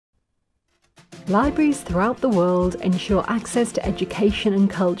Libraries throughout the world ensure access to education and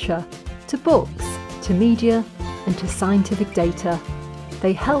culture, to books, to media, and to scientific data.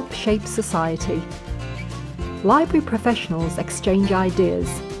 They help shape society. Library professionals exchange ideas.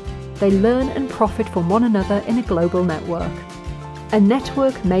 They learn and profit from one another in a global network. A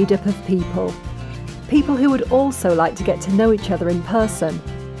network made up of people. People who would also like to get to know each other in person.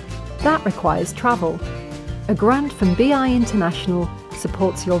 That requires travel. A grant from BII International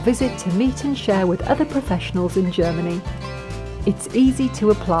supports your visit to meet and share with other professionals in Germany. It's easy to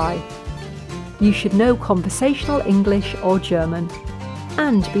apply. You should know conversational English or German,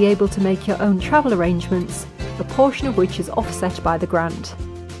 and be able to make your own travel arrangements, a portion of which is offset by the grant.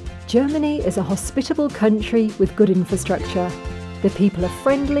 Germany is a hospitable country with good infrastructure. The people are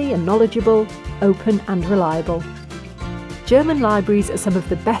friendly and knowledgeable, open and reliable. German libraries are some of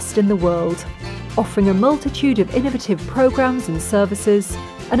the best in the world, offering a multitude of innovative programs and services,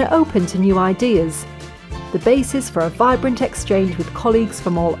 and are open to new ideas, the basis for a vibrant exchange with colleagues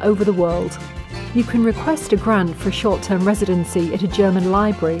from all over the world. You can request a grant for a short-term residency at a German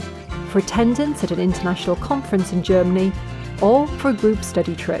library, for attendance at an international conference in Germany, or for a group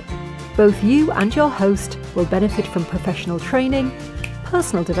study trip. Both you and your host will benefit from professional training,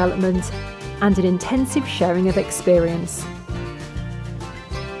 personal development, and an intensive sharing of experience.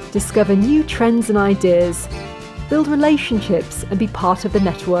 Discover new trends and ideas, build relationships and be part of the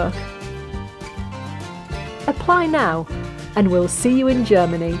network. Apply now, and we'll see you in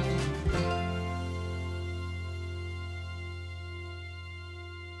Germany.